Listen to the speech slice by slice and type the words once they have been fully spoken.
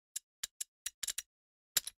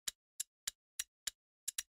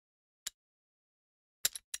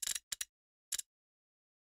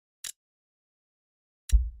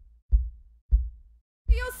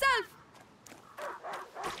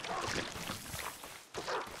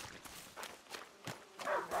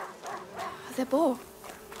The bow.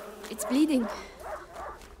 It's bleeding.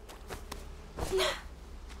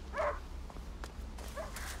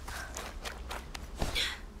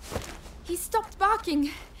 He stopped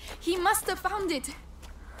barking. He must have found it.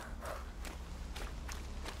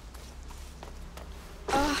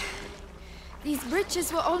 These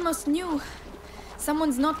bridges were almost new.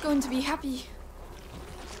 Someone's not going to be happy.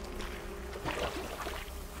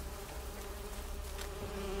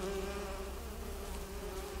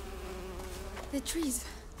 The trees.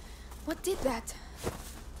 What did that?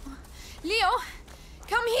 Leo,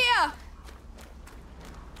 come here!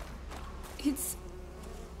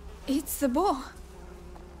 It's the bow.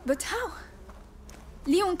 But how?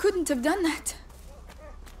 Leon couldn't have done that.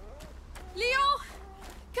 Leo!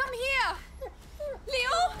 Come here!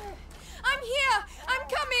 Leo! I'm here! I'm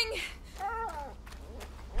coming!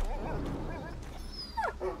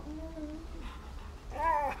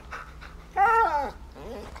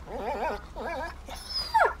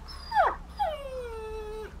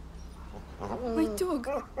 My dog.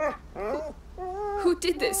 Who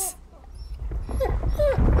did this?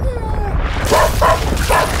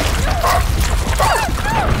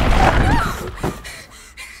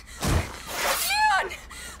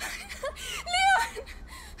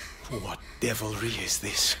 What devilry is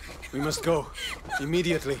this? We must go.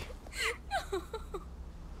 Immediately.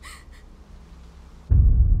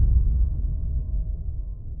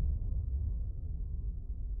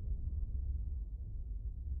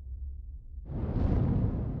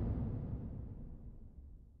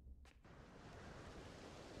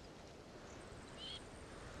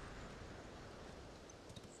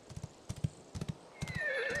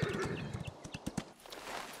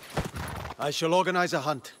 I shall organize a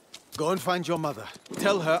hunt. Go and find your mother.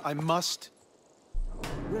 Tell her I must...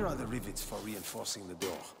 Where are the rivets for reinforcing the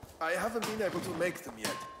door? I haven't been able to make them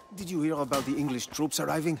yet. Did you hear about the English troops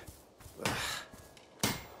arriving?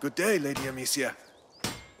 Good day, Lady Amicia.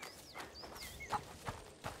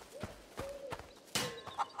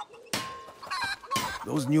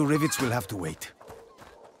 Those new rivets will have to wait.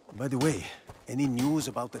 By the way, any news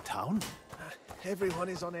about the town? Everyone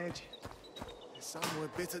is on edge. Some were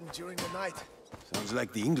bitten during the night. Sounds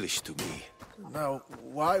like the English to me. Now,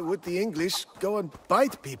 why would the English go and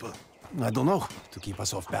bite people? I don't know, to keep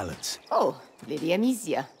us off balance. Oh, Lady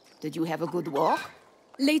Amicia, did you have a good walk?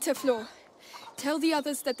 Later, Flo. Tell the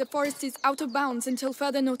others that the forest is out of bounds until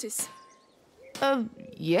further notice.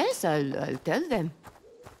 Yes, I'll tell them.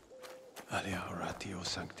 Alia oratio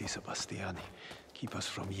sancti Sebastiani, keep us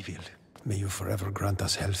from evil. May you forever grant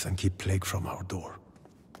us health and keep plague from our door.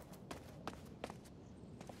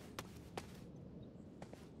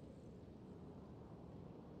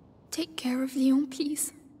 Take care of Leon,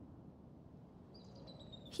 please.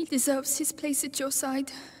 He deserves his place at your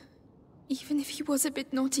side, even if he was a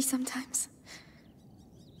bit naughty sometimes.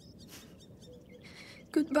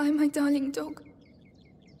 Goodbye, my darling dog.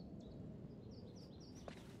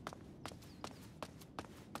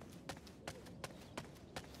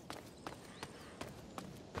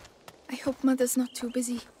 I hope Mother's not too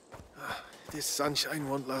busy. This sunshine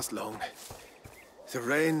won't last long. The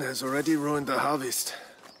rain has already ruined the harvest.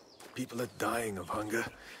 People are dying of hunger.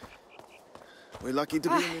 We're lucky to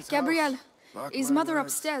be in this Gabrielle, house. is Mother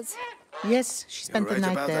upstairs? Yes, she spent the right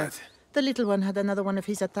night about there. that. The little one had another one of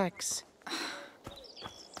his attacks.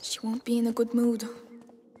 She won't be in a good mood.